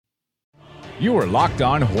You are Locked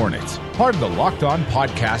On Hornets, part of the Locked On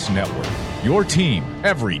Podcast Network. Your team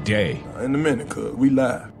every day. In a minute, cuz we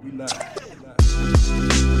live.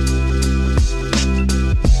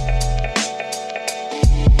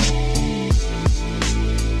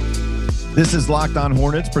 This is Locked On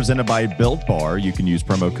Hornets presented by Built Bar. You can use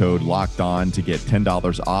promo code Locked On to get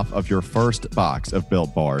 $10 off of your first box of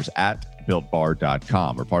Built Bars at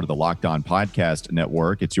BuiltBar.com. We're part of the Locked On Podcast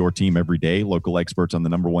Network. It's your team every day. Local experts on the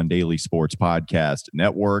 #1 daily sports podcast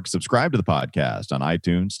network. Subscribe to the podcast on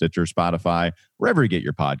iTunes, Stitcher, Spotify, wherever you get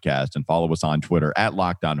your podcast, and follow us on Twitter at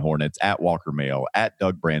Locked On Hornets, at Walker Mayo, at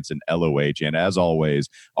Doug Branson, LOH. And as always,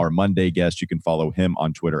 our Monday guest, you can follow him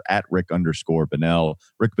on Twitter at Rick_Bonnell.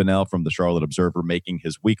 Rick Bonnell from the Charlotte Observer making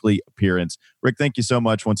his weekly appearance. Rick, thank you so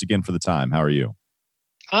much once again for the time. How are you?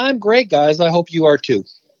 I'm great, guys. I hope you are too.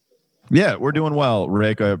 Yeah, we're doing well,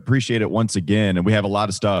 Rick. I appreciate it once again. And we have a lot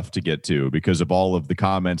of stuff to get to because of all of the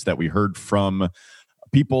comments that we heard from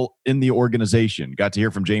people in the organization. Got to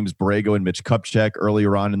hear from James Borrego and Mitch Kupchak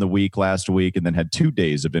earlier on in the week last week, and then had 2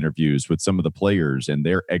 days of interviews with some of the players and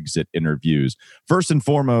their exit interviews. First and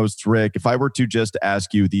foremost, Rick, if I were to just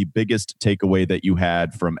ask you the biggest takeaway that you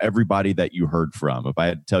had from everybody that you heard from, if I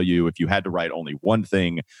had to tell you if you had to write only one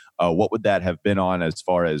thing, what would that have been on as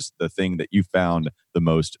far as the thing that you found the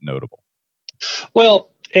most notable?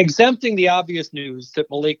 Well, exempting the obvious news that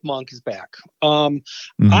Malik Monk is back.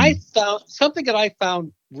 I found something that I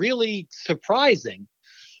found really surprising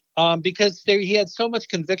because he had so much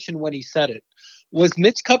conviction when he said it, was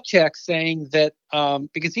Mitch Kupchak saying that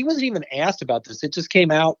because he wasn't even asked about this. It just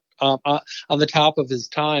came out on the top of his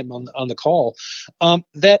time on the call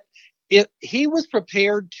that if he was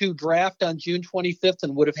prepared to draft on June 25th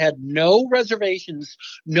and would have had no reservations,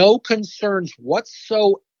 no concerns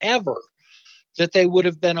whatsoever, that they would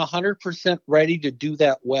have been 100% ready to do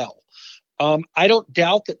that well. I don't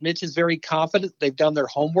doubt that Mitch is very confident they've done their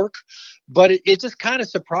homework, but it just kind of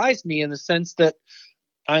surprised me in the sense that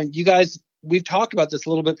you guys, we've talked about this a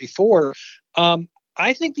little bit before.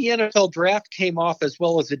 I think the NFL draft came off as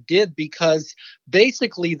well as it did because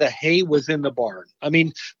basically the hay was in the barn. I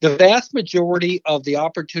mean, the vast majority of the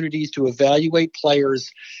opportunities to evaluate players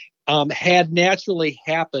had naturally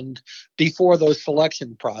happened before those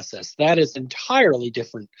selection process. That is entirely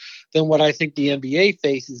different than what I think the NBA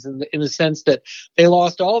faces in the sense that they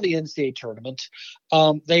lost all the NCAA tournament.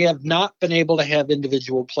 They have not been able to have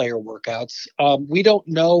individual player workouts. We don't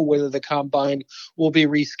know whether the combine will be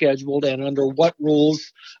rescheduled and under what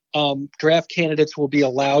rules draft candidates will be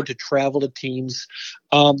allowed to travel to teams.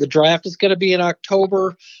 The draft is going to be in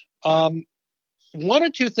October. One or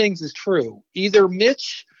two things is true. Either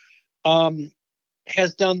Mitch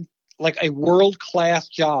has done like a world-class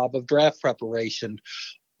job of draft preparation,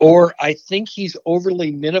 or I think he's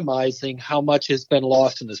overly minimizing how much has been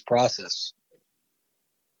lost in this process.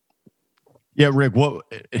 Yeah, Rick,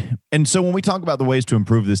 and so when we talk about the ways to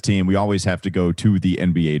improve this team, we always have to go to the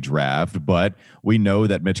NBA draft, but we know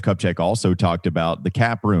that Mitch Kupchak also talked about the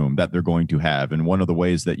cap room that they're going to have, and one of the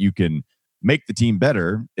ways that you can make the team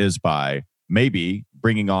better is by maybe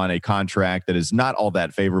bringing on a contract that is not all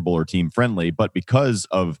that favorable or team friendly, but because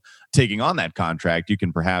of taking on that contract, you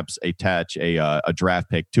can perhaps attach a draft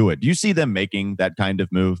pick to it. Do you see them making that kind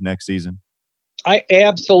of move next season? I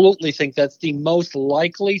absolutely think that's the most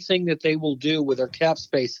likely thing that they will do with their cap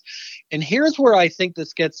space. And here's where I think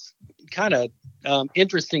this gets kind of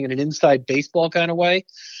interesting in an inside baseball kind of way.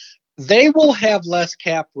 They will have less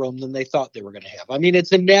cap room than they thought they were going to have. I mean,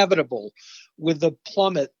 it's inevitable with the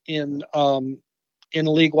plummet in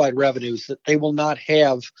league-wide revenues that they will not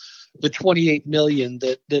have the $28 million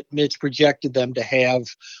that Mitch projected them to have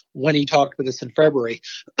when he talked with us in February.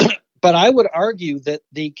 But I would argue that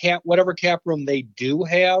the whatever cap room they do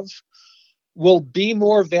have will be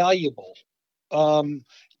more valuable,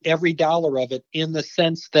 every dollar of it, in the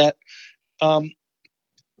sense that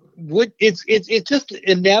it's just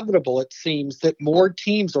inevitable, it seems, that more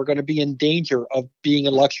teams are going to be in danger of being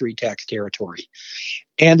in luxury tax territory.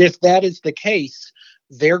 And if that is the case,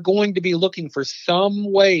 they're going to be looking for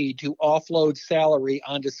some way to offload salary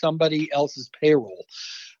onto somebody else's payroll.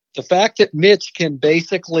 The fact that Mitch can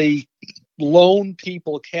basically loan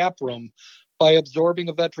people cap room by absorbing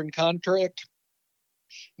a veteran contract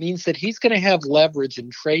means that he's going to have leverage in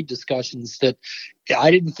trade discussions that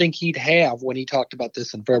I didn't think he'd have when he talked about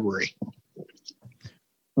this in February.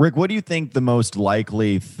 Rick, what do you think the most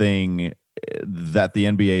likely thing that the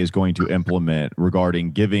NBA is going to implement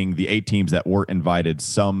regarding giving the 8 teams that were invited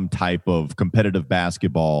some type of competitive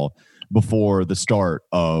basketball before the start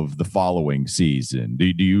of the following season? Do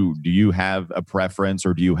you have a preference,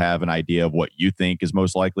 or do you have an idea of what you think is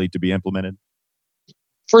most likely to be implemented?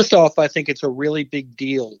 First off, I think it's a really big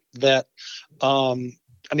deal that,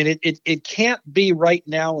 it can't be right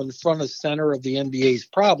now in front of center of the NBA's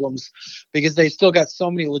problems because they still got so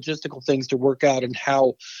many logistical things to work out and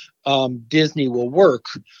how Disney will work.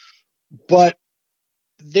 But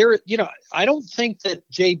I don't think that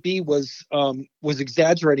JB was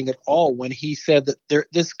exaggerating at all when he said that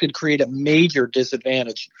this could create a major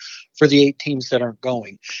disadvantage for the 8 teams that aren't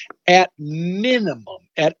going. At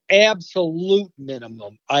absolute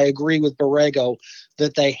minimum, I agree with Borrego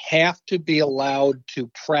that they have to be allowed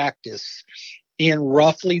to practice in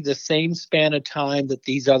roughly the same span of time that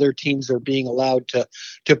these other teams are being allowed to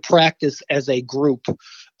practice as a group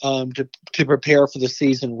to prepare for the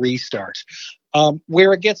season restart.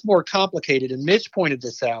 Where it gets more complicated, and Mitch pointed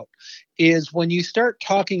this out, is when you start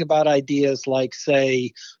talking about ideas like,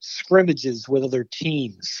 say, scrimmages with other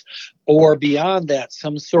teams, or beyond that,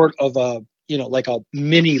 some sort of like a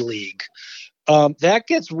mini league. That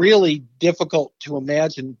gets really difficult to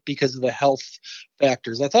imagine because of the health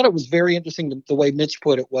factors. I thought it was very interesting the way Mitch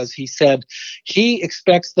put it was he said he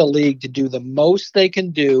expects the league to do the most they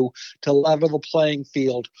can do to level the playing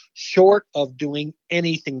field short of doing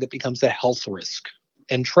anything that becomes a health risk.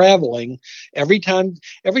 And traveling, every time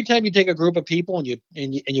you take a group of people and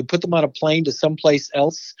you put them on a plane to someplace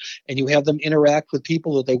else and you have them interact with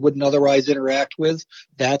people that they wouldn't otherwise interact with,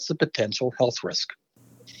 that's a potential health risk.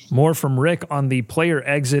 More from Rick on the player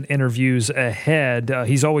exit interviews ahead.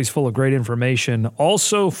 He's always full of great information.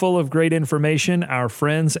 Also full of great information, our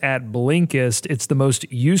friends at Blinkist. It's the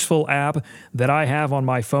most useful app that I have on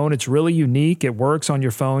my phone. It's really unique. It works on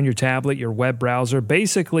your phone, your tablet, your web browser.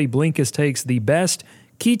 Basically, Blinkist takes the best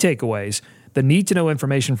key takeaways, the need-to-know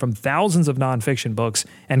information from thousands of nonfiction books,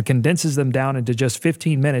 and condenses them down into just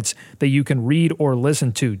 15 minutes that you can read or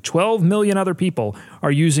listen to. 12 million other people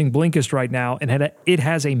are using Blinkist right now, and it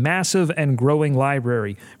has a massive and growing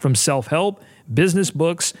library from self-help, business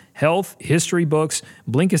books, health, history books.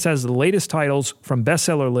 Blinkist has the latest titles from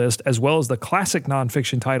bestseller list, as well as the classic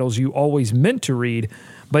nonfiction titles you always meant to read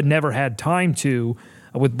but never had time to.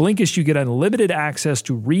 With Blinkist, you get unlimited access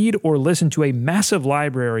to read or listen to a massive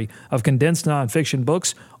library of condensed nonfiction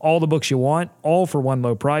books, all the books you want, all for one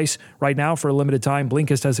low price. Right now, for a limited time,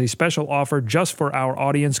 Blinkist has a special offer just for our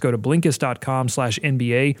audience. Go to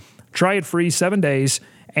Blinkist.com/NBA. Try it free 7 days,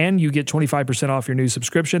 and you get 25% off your new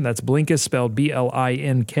subscription. That's Blinkist, spelled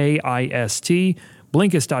Blinkist.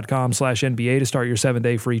 Blinkist.com/NBA to start your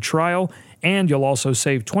 7-day free trial. And you'll also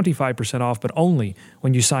save 25% off, but only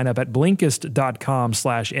when you sign up at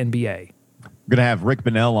Blinkist.com/NBA. We're going to have Rick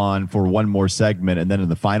Bonnell on for one more segment, and then in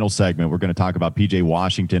the final segment, we're going to talk about P.J.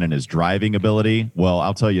 Washington and his driving ability. Well,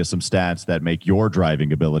 I'll tell you some stats that make your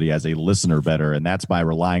driving ability as a listener better, and that's by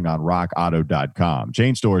relying on RockAuto.com.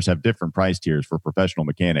 Chain stores have different price tiers for professional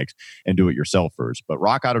mechanics and do-it-yourselfers, but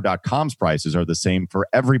RockAuto.com's prices are the same for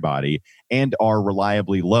everybody and are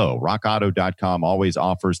reliably low. RockAuto.com always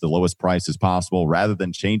offers the lowest prices possible rather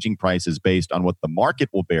than changing prices based on what the market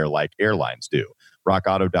will bear like airlines do.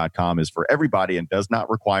 RockAuto.com is for everybody and does not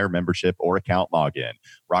require membership or account login.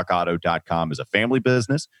 RockAuto.com is a family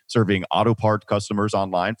business serving auto part customers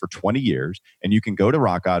online for 20 years, and you can go to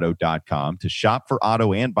RockAuto.com to shop for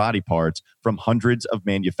auto and body parts from hundreds of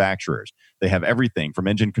manufacturers. They have everything from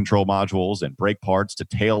engine control modules and brake parts to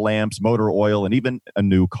tail lamps, motor oil, and even a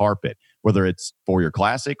new carpet. Whether it's for your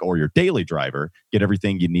classic or your daily driver, get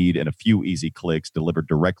everything you need in a few easy clicks delivered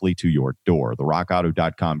directly to your door. The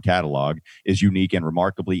RockAuto.com catalog is unique and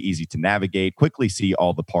remarkably easy to navigate. Quickly see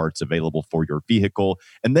all the parts available for your vehicle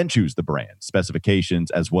and then choose the brand,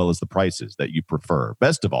 specifications, as well as the prices that you prefer.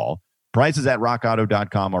 Best of all, prices at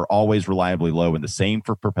RockAuto.com are always reliably low and the same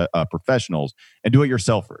for professionals and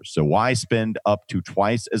do-it-yourselfers. So why spend up to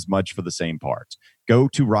twice as much for the same parts? Go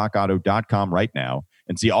to RockAuto.com right now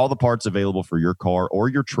and see all the parts available for your car or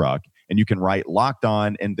your truck. And you can write Locked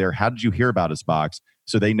On in their How Did You Hear About Us box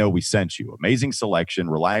so they know we sent you. Amazing selection,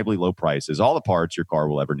 reliably low prices, all the parts your car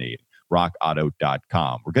will ever need.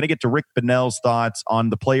 RockAuto.com. We're going to get to Rick Bonnell's thoughts on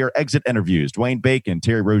the player exit interviews. Dwayne Bacon,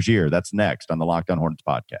 Terry Rozier. That's next on the Locked On Hornets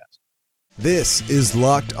podcast. This is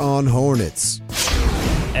Locked On Hornets.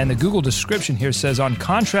 And the Google description here says, on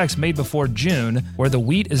contracts made before June, where the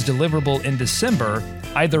wheat is deliverable in December,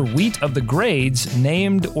 either wheat of the grades,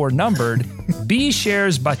 named or numbered, B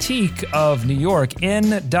shares Batik of New York,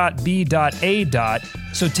 N.B.A.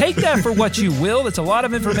 So take that for what you will. That's a lot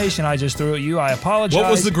of information I just threw at you. I apologize. What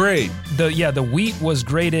was the grade? The wheat was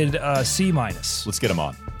graded C-. Let's get him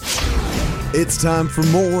on. It's time for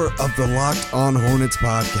more of the Locked On Hornets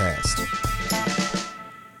podcast.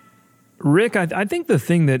 Rick, I think the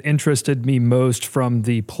thing that interested me most from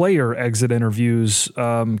the player exit interviews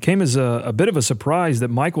came as a bit of a surprise that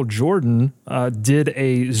Michael Jordan did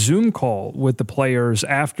a Zoom call with the players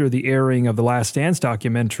after the airing of the Last Dance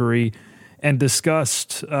documentary and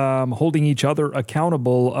discussed holding each other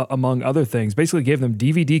accountable, among other things. Basically gave them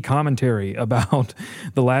DVD commentary about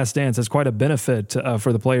The Last Dance. That's quite a benefit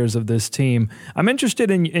for the players of this team. I'm interested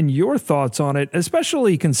in your thoughts on it,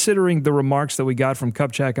 especially considering the remarks that we got from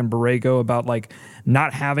Kupchak and Borrego about like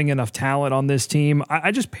not having enough talent on this team.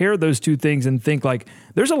 I just pair those two things and think like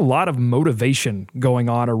there's a lot of motivation going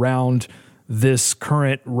on around this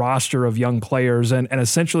current roster of young players and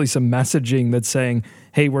essentially some messaging that's saying,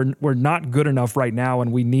 hey, we're not good enough right now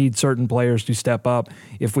and we need certain players to step up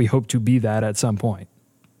if we hope to be that at some point.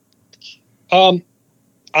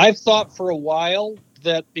 I've thought for a while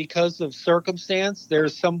that because of circumstance,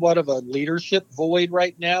 there's somewhat of a leadership void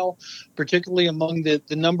right now, particularly among the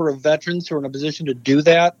number of veterans who are in a position to do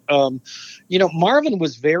that. Marvin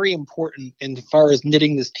was very important in as far as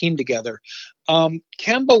knitting this team together.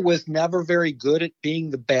 Kemba was never very good at being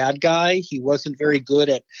the bad guy. He wasn't very good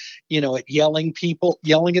at yelling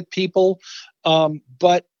at people.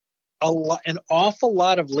 But an awful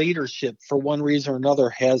lot of leadership, for one reason or another,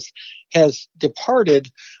 has departed.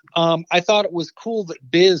 I thought it was cool that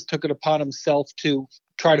Biz took it upon himself to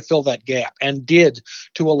try to fill that gap, and did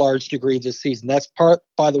to a large degree this season. That's part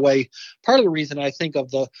of the reason I think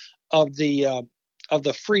of the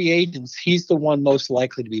free agents, he's the one most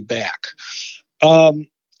likely to be back.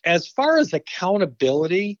 As far as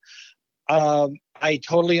accountability, I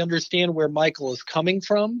totally understand where Michael is coming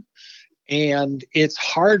from. And it's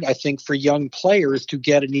hard, I think, for young players to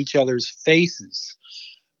get in each other's faces.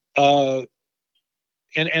 And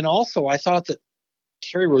also, I thought that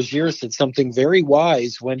Terry Rozier said something very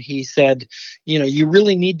wise when he said, you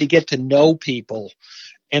really need to get to know people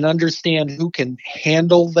and understand who can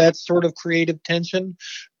handle that sort of creative tension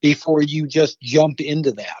before you just jump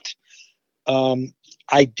into that.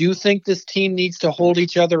 I do think this team needs to hold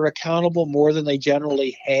each other accountable more than they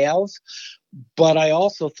generally have. But I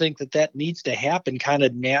also think that needs to happen kind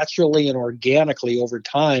of naturally and organically over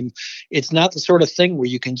time. It's not the sort of thing where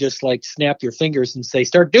you can just like snap your fingers and say,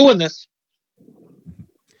 start doing this.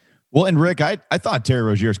 Well, and Rick, I thought Terry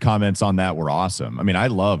Rozier's comments on that were awesome. I mean, I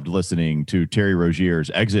loved listening to Terry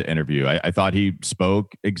Rozier's exit interview. I thought he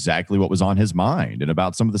spoke exactly what was on his mind and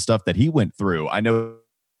about some of the stuff that he went through. I know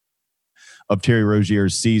of Terry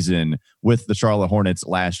Rozier's season with the Charlotte Hornets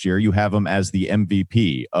last year, you have him as the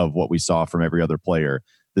MVP of what we saw from every other player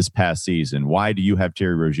this past season. Why do you have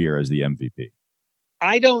Terry Rozier as the MVP?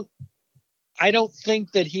 I don't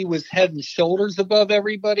think that he was head and shoulders above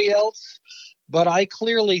everybody else, but I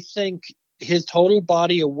clearly think his total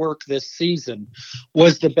body of work this season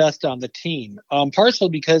was the best on the team. Partially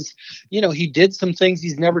because, he did some things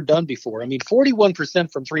he's never done before. I mean,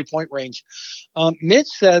 41% from 3-point range. Mitch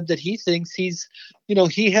said that he thinks he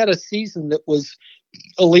had a season that was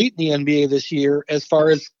elite in the NBA this year as far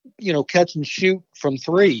as, catch and shoot from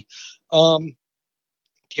three.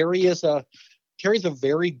 Terry's a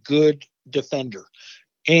very good defender.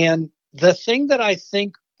 And the thing that I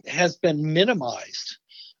think has been minimized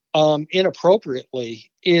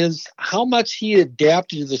inappropriately is how much he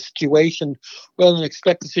adapted to the situation rather than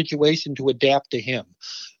expect the situation to adapt to him.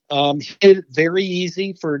 He made it very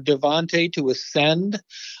easy for Devontae to ascend.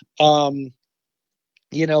 When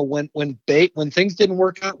things didn't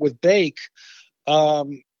work out with Bake,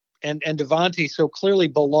 and Devontae so clearly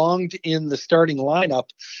belonged in the starting lineup,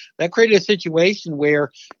 that created a situation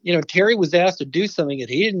where, Terry was asked to do something that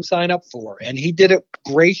he didn't sign up for, and he did it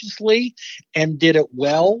graciously and did it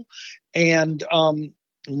well and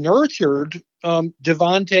nurtured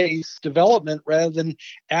Devontae's development rather than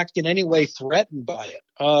act in any way threatened by it.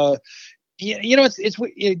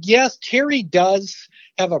 Yes, Terry does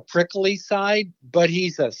have a prickly side, but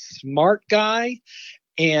he's a smart guy.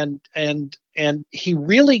 And he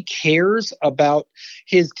really cares about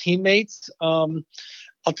his teammates. I'll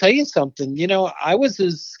tell you something, I was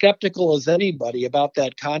as skeptical as anybody about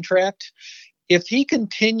that contract. If he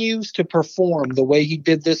continues to perform the way he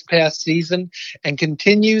did this past season and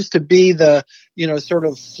continues to be the, sort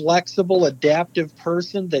of flexible, adaptive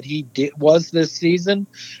person that he was this season,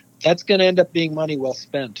 that's going to end up being money well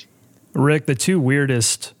spent. Rick, the two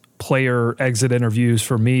weirdest player exit interviews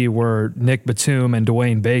for me were Nick Batum and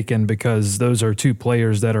Dwayne Bacon, because those are two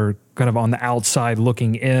players that are kind of on the outside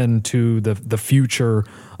looking into the future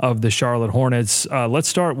of the Charlotte Hornets. Let's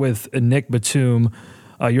start with Nick Batum.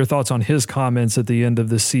 Your thoughts on his comments at the end of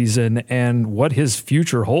the season and what his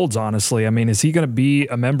future holds, honestly. I mean, is he going to be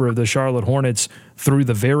a member of the Charlotte Hornets through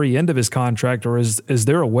the very end of his contract, or is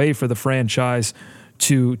there a way for the franchise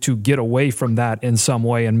to get away from that in some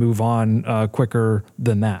way and move on quicker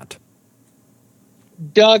than that?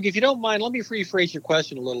 Doug, if you don't mind, let me rephrase your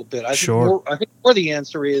question a little bit. I think more the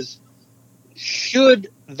answer is, should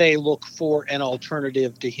they look for an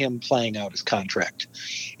alternative to him playing out his contract?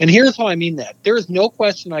 And here's how I mean that. There is no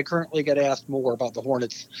question I currently get asked more about the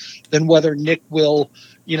Hornets than whether Nick will,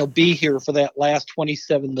 be here for that last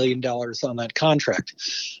 $27 million on that contract.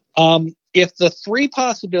 If the three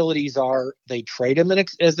possibilities are they trade him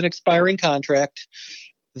as an expiring contract,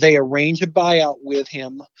 they arrange a buyout with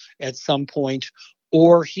him at some point,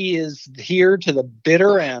 or he is here to the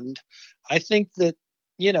bitter end, I think that,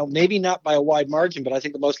 maybe not by a wide margin, but I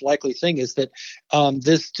think the most likely thing is that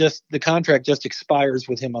the contract just expires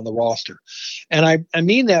with him on the roster. And I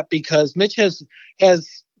mean that because Mitch has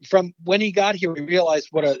from when he got here, he realized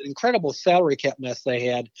what an incredible salary cap mess they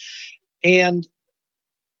had. And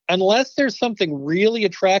unless there's something really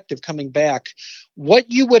attractive coming back,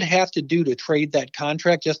 what you would have to do to trade that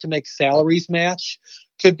contract just to make salaries match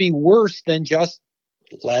could be worse than just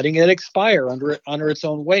letting it expire under its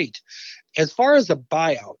own weight. As far as a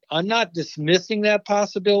buyout, I'm not dismissing that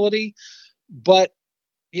possibility, but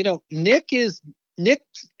Nick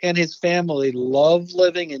and his family love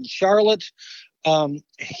living in Charlotte.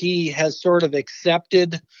 He has sort of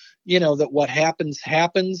accepted, that what happens.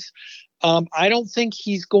 I don't think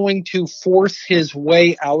he's going to force his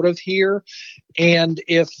way out of here. And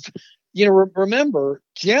if, remember,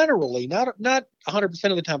 generally, not 100%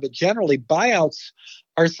 of the time, but generally buyouts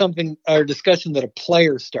are a discussion that a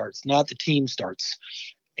player starts, not the team starts.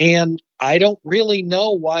 And I don't really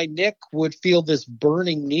know why Nick would feel this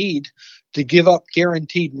burning need to give up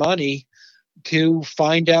guaranteed money to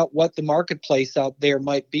find out what the marketplace out there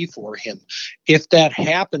might be for him. If that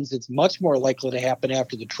happens, it's much more likely to happen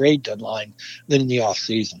after the trade deadline than in the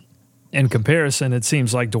offseason. In comparison, it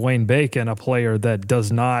seems like Dwayne Bacon, a player that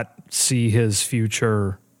does not see his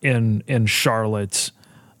future in Charlotte.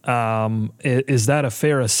 Is that a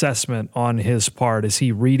fair assessment on his part? Is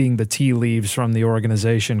he reading the tea leaves from the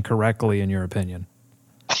organization correctly, in your opinion?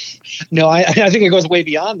 No, I think it goes way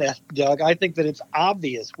beyond that, Doug. I think that it's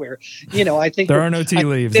obvious where, I think there are no tea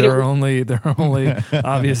leaves. There are only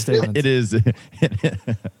obvious statements. It is.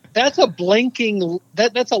 That's a blinking.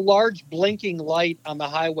 That's a large blinking light on the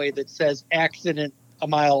highway that says accident a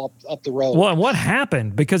mile up the road. Well, and what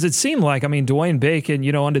happened? Because it seemed like, Dwayne Bacon,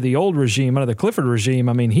 under the old regime, under the Clifford regime,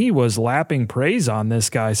 he was lapping praise on this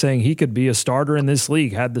guy, saying he could be a starter in this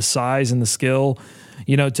league, had the size and the skill,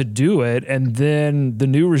 to do it. And then the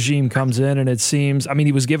new regime comes in, and it seems,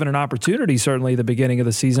 he was given an opportunity certainly at the beginning of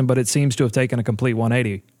the season, but it seems to have taken a complete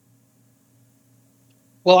 180.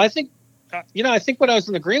 Well, I think, I think when I was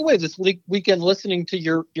in the Greenway this weekend listening to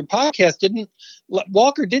your podcast, didn't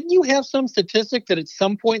you have some statistic that at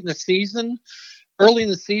some point in the season, early in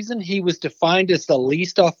the season, he was defined as the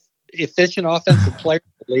least efficient offensive player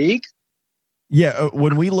in the league? Yeah,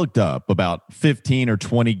 when we looked up about 15 or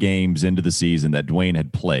 20 games into the season that Dwayne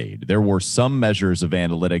had played, there were some measures of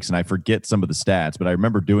analytics, and I forget some of the stats, but I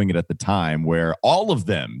remember doing it at the time where all of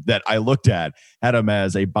them that I looked at had him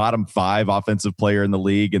as a bottom 5 offensive player in the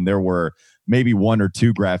league, and there were maybe 1 or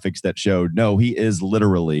 2 graphics that showed, no, he is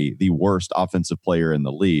literally the worst offensive player in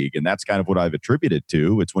the league, and that's kind of what I've attributed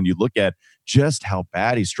to. It's when you look at just how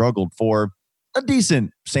bad he struggled for a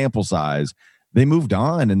decent sample size, they moved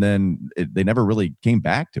on, and then they never really came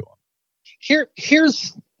back to him.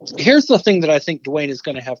 Here's the thing that I think Dwayne is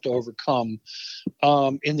going to have to overcome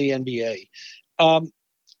in the NBA.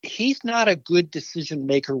 He's not a good decision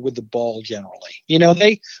maker with the ball generally.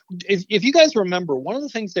 If you guys remember, one of the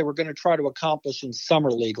things they were going to try to accomplish in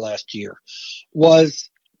Summer League last year was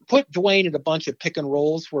put Dwayne in a bunch of pick and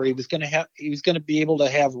rolls where he was going to be able to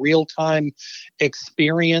have real time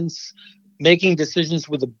experience making decisions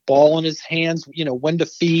with the ball in his hands, when to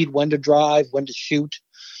feed, when to drive, when to shoot.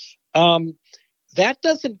 That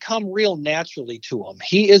doesn't come real naturally to him.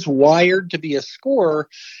 He is wired to be a scorer,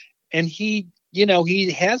 and he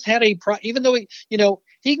has had even though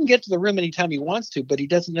he can get to the rim anytime he wants to, but he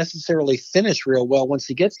doesn't necessarily finish real well once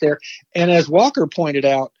he gets there. And as Walker pointed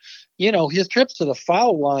out, his trips to the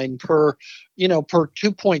foul line per per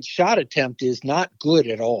 2-point shot attempt is not good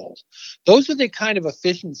at all. Those are the kind of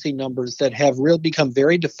efficiency numbers that have really become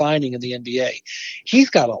very defining in the NBA. He's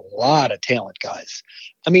got a lot of talent, guys.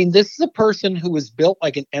 I mean, this is a person who is built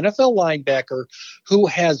like an NFL linebacker who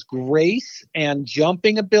has grace and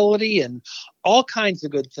jumping ability and all kinds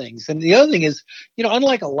of good things. And the other thing is,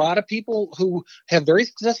 unlike a lot of people who have very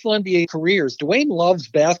successful NBA careers, Dwayne loves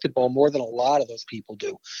basketball more than a lot of those people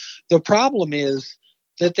do. The problem is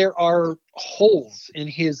that there are holes in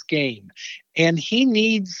his game, and he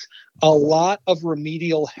needs a lot of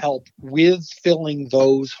remedial help with filling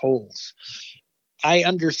those holes. I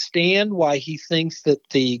understand why he thinks that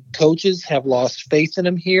the coaches have lost faith in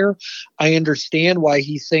him here. I understand why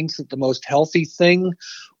he thinks that the most healthy thing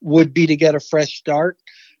would be to get a fresh start.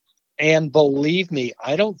 And believe me,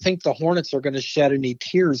 I don't think the Hornets are going to shed any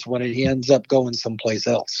tears when he ends up going someplace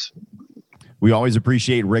else. We always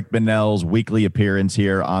appreciate Rick Bonnell's weekly appearance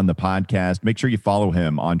here on the podcast. Make sure you follow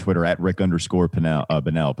him on Twitter at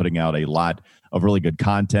Rick_Bonnell, putting out a lot of really good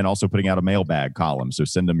content, also putting out a mailbag column. So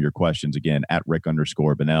send him your questions again at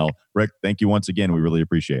Rick_Bonnell. Rick, thank you once again. We really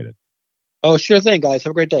appreciate it. Oh, sure thing, guys.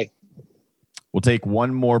 Have a great day. We'll take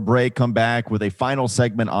one more break, come back with a final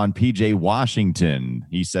segment on PJ Washington.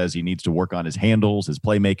 He says he needs to work on his handles, his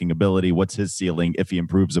playmaking ability. What's his ceiling if he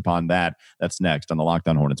improves upon that? That's next on the Locked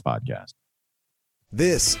On Hornets podcast.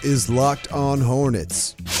 This is Locked On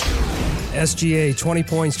Hornets. SGA, 20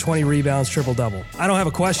 points, 20 rebounds, triple-double. I don't have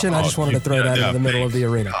a question. I just wanted to throw that into the middle of the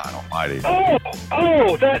arena. God almighty.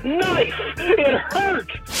 Oh, that knife! It hurt!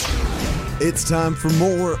 It's time for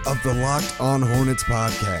more of the Locked On Hornets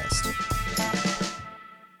podcast.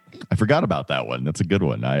 I forgot about that one. That's a good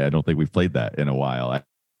one. I don't think we've played that in a while. It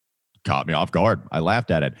caught me off guard. I laughed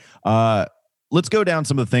at it. Let's go down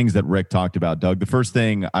some of the things that Rick talked about, Doug. The first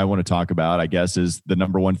thing I want to talk about, I guess, is the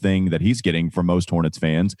number one thing that he's getting from most Hornets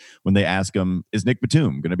fans when they ask him, is Nick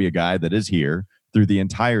Batum going to be a guy that is here through the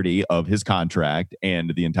entirety of his contract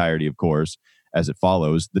and the entirety, of course, as it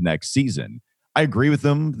follows the next season? I agree with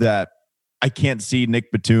them that I can't see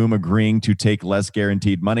Nick Batum agreeing to take less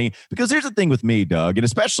guaranteed money, because here's the thing with me, Doug, and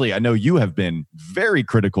especially I know you have been very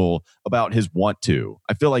critical about his want to.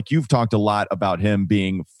 I feel like you've talked a lot about him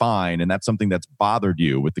being fine, and that's something that's bothered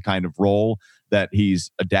you with the kind of role that he's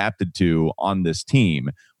adapted to on this team,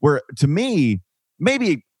 where to me,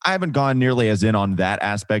 maybe I haven't gone nearly as in on that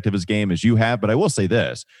aspect of his game as you have, but I will say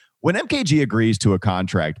this. When MKG agrees to a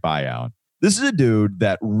contract buyout, this is a dude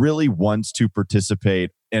that really wants to participate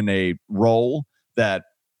in a role that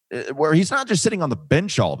where he's not just sitting on the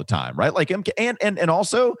bench all the time, right? Like and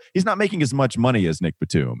also he's not making as much money as Nick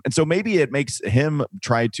Batum. And so maybe it makes him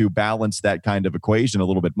try to balance that kind of equation a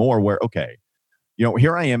little bit more where, okay,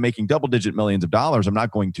 here I am making double-digit millions of dollars. I'm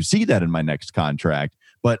not going to see that in my next contract,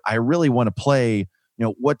 but I really want to play,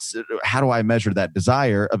 how do I measure that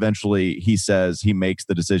desire? Eventually he says he makes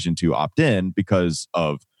the decision to opt in because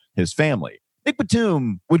of his family. Nick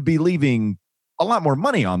Batum would be leaving a lot more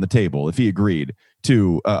money on the table if he agreed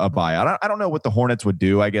to a buyout. I don't know what the Hornets would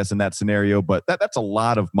do, I guess, in that scenario, but that's a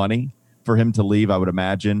lot of money for him to leave, I would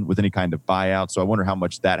imagine, with any kind of buyout. So I wonder how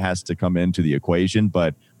much that has to come into the equation.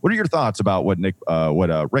 But what are your thoughts about what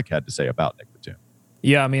Rick had to say about Nick Batum?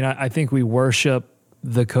 Yeah, I mean, I think we worship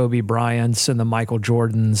the Kobe Bryants and the Michael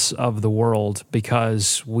Jordans of the world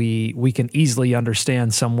because we can easily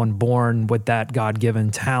understand someone born with that God-given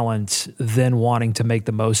talent then wanting to make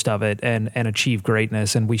the most of it and achieve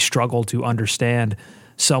greatness. And we struggle to understand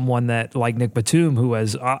someone that like Nick Batum, who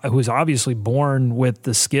is obviously born with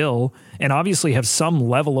the skill and obviously have some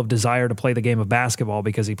level of desire to play the game of basketball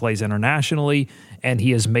because he plays internationally and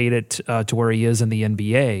he has made it to where he is in the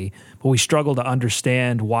NBA. But we struggle to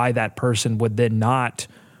understand why that person would then not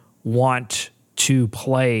want to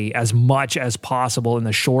play as much as possible in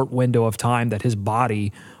the short window of time that his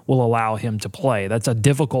body will allow him to play. That's a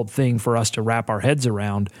difficult thing for us to wrap our heads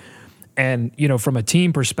around. And, from a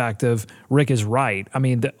team perspective, Rick is right. I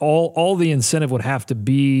mean, all the incentive would have to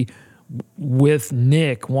be with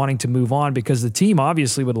Nick wanting to move on because the team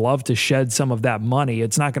obviously would love to shed some of that money.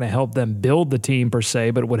 It's not going to help them build the team per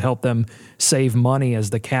se, but it would help them save money as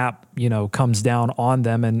the cap, comes down on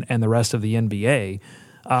them and the rest of the NBA.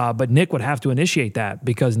 But Nick would have to initiate that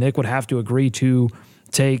because Nick would have to agree to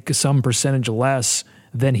take some percentage less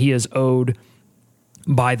than he is owed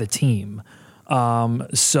by the team.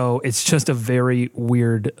 So it's just a very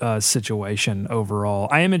weird situation overall.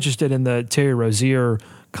 I am interested in the Terry Rozier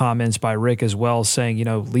comments by Rick as well, saying,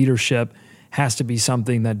 leadership has to be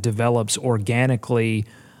something that develops organically.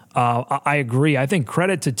 I agree. I think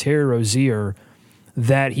credit to Terry Rozier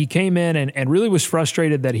that he came in and really was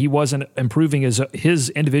frustrated that he wasn't improving his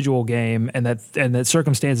individual game, and that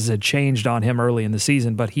circumstances had changed on him early in the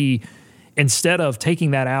season. But he, instead of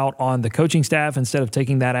taking that out on the coaching staff, instead of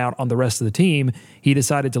taking that out on the rest of the team, he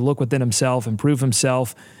decided to look within himself, improve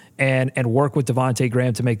himself, and work with Devontae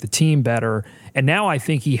Graham to make the team better. And now I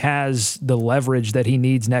think he has the leverage that he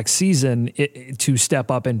needs next season to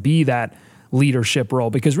step up and be that leadership role,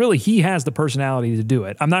 because really he has the personality to do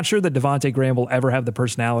it. I'm not sure that Devontae Graham will ever have the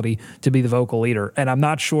personality to be the vocal leader, and I'm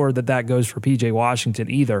not sure that goes for PJ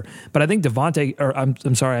Washington either. But I think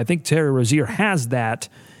I think Terry Rozier has that,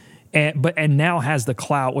 and now has the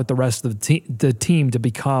clout with the rest of the team to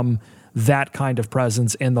become that kind of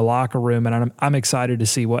presence in the locker room, and I'm excited to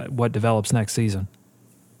see what develops next season.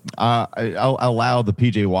 I'll allow the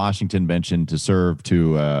PJ Washington mention to serve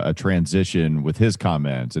to a transition with his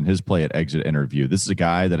comments and his play at exit interview. This is a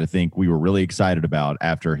guy that I think we were really excited about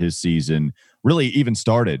after his season really even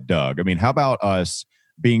started, Doug. I mean, how about us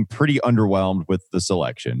being pretty underwhelmed with the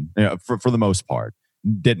selection, for the most part?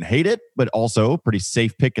 Didn't hate it, but also pretty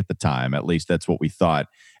safe pick at the time. At least that's what we thought.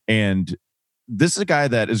 And this is a guy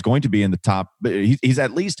that is going to be in the top. He's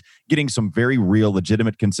at least getting some very real,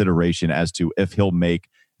 legitimate consideration as to if he'll make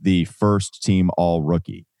the first team all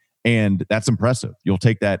rookie. And that's impressive. You'll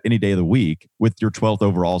take that any day of the week with your 12th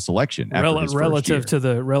overall selection. Relative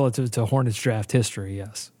to Hornets draft history,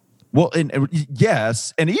 yes. Well, and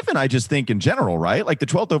yes. And even I just think in general, right? Like the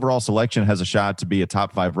 12th overall selection has a shot to be a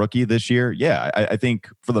top 5 rookie this year. Yeah, I think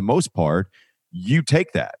for the most part, you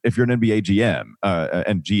take that if you're an NBA GM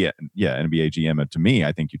NBA GM. To me,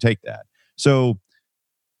 I think you take that. So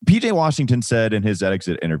PJ Washington said in his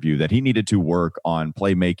exit interview that he needed to work on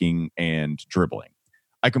playmaking and dribbling.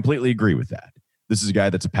 I completely agree with that. This is a guy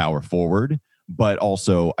that's a power forward, but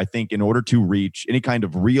also I think in order to reach any kind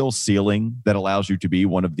of real ceiling that allows you to be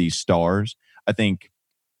one of these stars, I think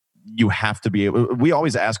you have to be able. We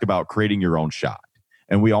always ask about creating your own shot.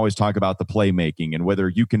 And we always talk about the playmaking and whether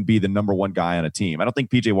you can be the number one guy on a team. I don't think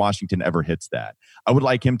PJ Washington ever hits that. I would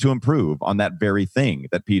like him to improve on that very thing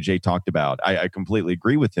that PJ talked about. I completely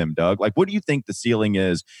agree with him, Doug. Like, what do you think the ceiling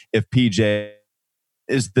is if PJ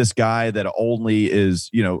is this guy that only is,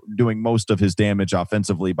 doing most of his damage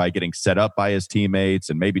offensively by getting set up by his teammates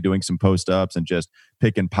and maybe doing some post-ups and just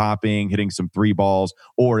pick and popping, hitting some 3 balls,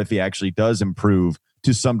 or if he actually does improve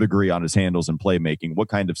to some degree on his handles and playmaking? What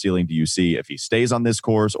kind of ceiling do you see if he stays on this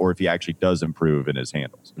course or if he actually does improve in his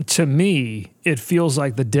handles? To me, it feels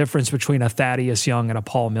like the difference between a Thaddeus Young and a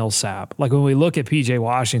Paul Millsap. Like when we look at PJ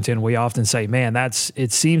Washington, we often say, man,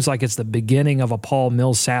 it seems like it's the beginning of a Paul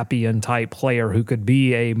Millsapian type player who could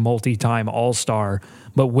be a multi-time all-star.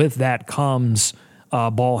 But with that comes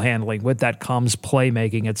ball handling. With that comes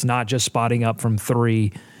playmaking. It's not just spotting up from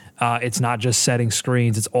 3. It's not just setting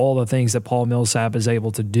screens. It's all the things that Paul Millsap is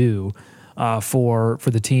able to do for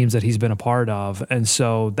the teams that he's been a part of. And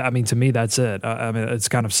so, I mean, to me, that's it. I mean, it's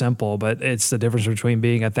kind of simple, but it's the difference between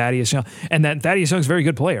being a Thaddeus Young. And that Thaddeus Young's a very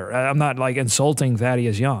good player. I'm not like insulting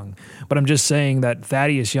Thaddeus Young, but I'm just saying that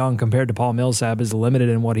Thaddeus Young compared to Paul Millsap is limited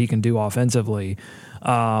in what he can do offensively.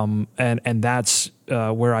 And that's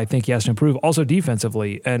where I think he has to improve. Also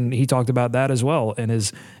defensively, and he talked about that as well in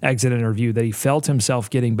his exit interview, that he felt himself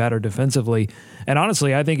getting better defensively. And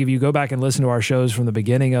honestly, I think if you go back and listen to our shows from the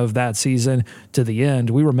beginning of that season to the end,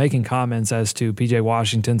 we were making comments as to PJ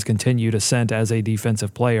Washington's continued ascent as a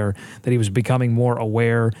defensive player, that he was becoming more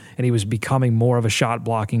aware and he was becoming more of a shot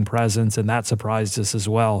blocking presence, and that surprised us as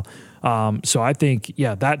well. So I think,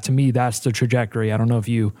 that to me, that's the trajectory. I don't know if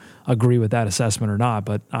you agree with that assessment or not,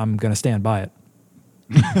 but I'm going to stand by it.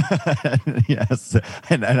 Yes.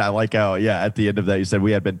 And I like how, at the end of that, you said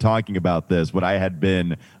we had been talking about this, what I had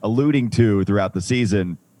been alluding to throughout the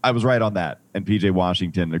season. I was right on that. And PJ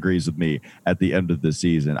Washington agrees with me at the end of the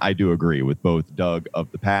season. I do agree with both Doug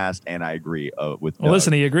of the past, and I agree with Doug. Well,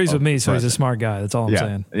 listen, he agrees with me, so he's a smart guy. That's all I'm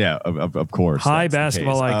saying. Yeah, of course. High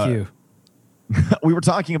basketball IQ. We were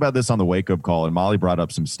talking about this on the wake-up call, and Molly brought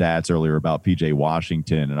up some stats earlier about PJ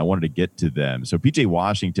Washington, and I wanted to get to them. So PJ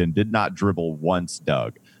Washington did not dribble once,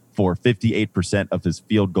 Doug, for 58% of his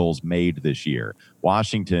field goals made this year.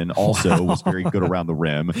 Washington also was very good around the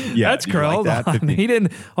rim. Yeah, that's correct. Like he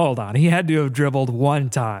didn't. Hold on. He had to have dribbled one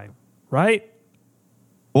time, right?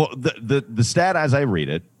 Well, the stat as I read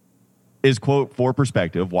it is, quote, for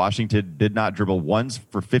perspective, Washington did not dribble once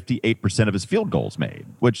for 58% of his field goals made,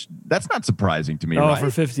 which that's not surprising to me, right? For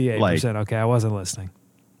 58%. Okay, I wasn't listening.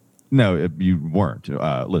 No, you weren't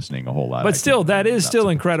listening a whole lot. But still, that is still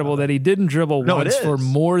incredible that he didn't dribble once for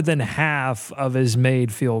more than half of his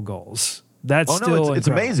made field goals. That's still incredible. It's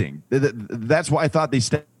amazing. That's why I thought these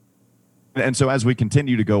stats And so as we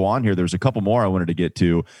continue to go on here, there's a couple more I wanted to get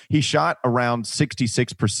to. He shot around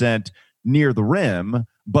 66% near the rim,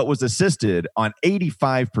 but was assisted on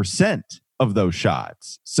 85% of those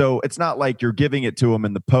shots. So it's not like you're giving it to him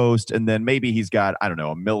in the post and then maybe he's got, I don't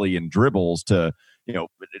know, a million dribbles to,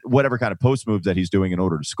 whatever kind of post moves that he's doing in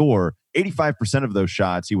order to score. 85% of those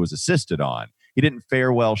shots he was assisted on. He didn't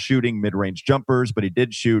fare well shooting mid-range jumpers, but he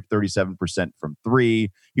did shoot 37% from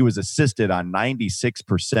three. He was assisted on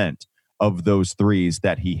 96% of those threes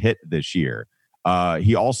that he hit this year.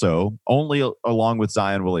 He also, only along with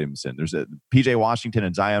Zion Williamson, there's PJ Washington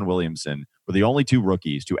and Zion Williamson were the only two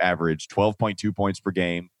rookies to average 12.2 points per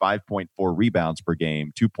game, 5.4 rebounds per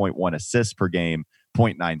game, 2.1 assists per game,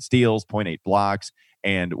 0.9 steals, 0.8 blocks,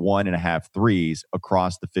 and 1.5 threes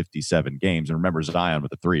across the 57 games. And remember, Zion with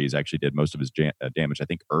the threes actually did most of his damage, I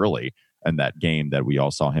think, early in that game that we all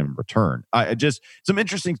saw him return. Just some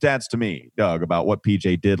interesting stats to me, Doug, about what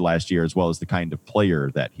PJ did last year, as well as the kind of player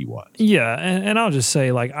that he was. Yeah, and I'll just say,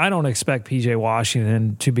 I don't expect PJ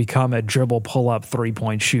Washington to become a dribble pull-up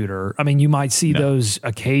three-point shooter. I mean, you might see those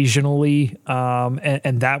occasionally,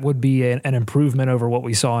 and that would be an improvement over what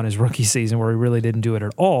we saw in his rookie season where he really didn't do it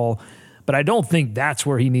at all. But I don't think that's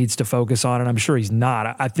where he needs to focus on, and I'm sure he's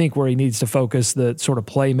not. I think where he needs to focus, the sort of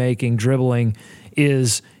playmaking, dribbling,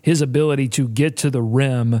 is his ability to get to the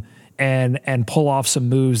rim and pull off some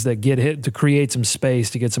moves that get hit to create some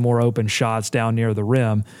space to get some more open shots down near the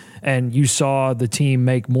rim. And you saw the team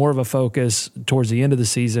make more of a focus towards the end of the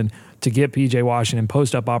season to get PJ Washington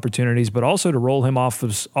post-up opportunities, but also to roll him off of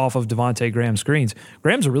Devontae Graham screens.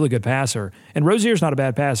 Graham's a really good passer, and Rozier's not a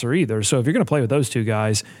bad passer either. So if you're going to play with those two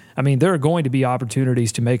guys, I mean, there are going to be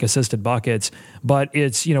opportunities to make assisted buckets, but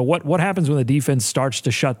it's, what happens when the defense starts to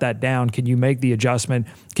shut that down? Can you make the adjustment?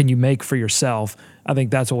 Can you make for yourself? I think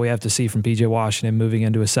that's what we have to see from PJ Washington moving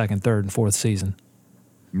into his second, third, and fourth season.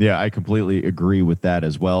 Yeah, I completely agree with that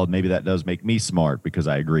as well. Maybe that does make me smart because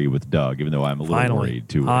I agree with Doug, even though I'm a little worried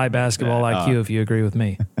too. High basketball IQ if you agree with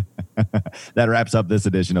me. That wraps up this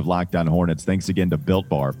edition of Locked On Hornets. Thanks again to Built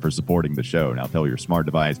Bar for supporting the show. Now tell your smart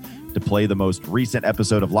device to play the most recent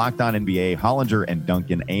episode of Locked On NBA, Hollinger and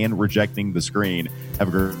Duncan, and Rejecting the Screen. Have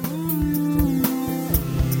a great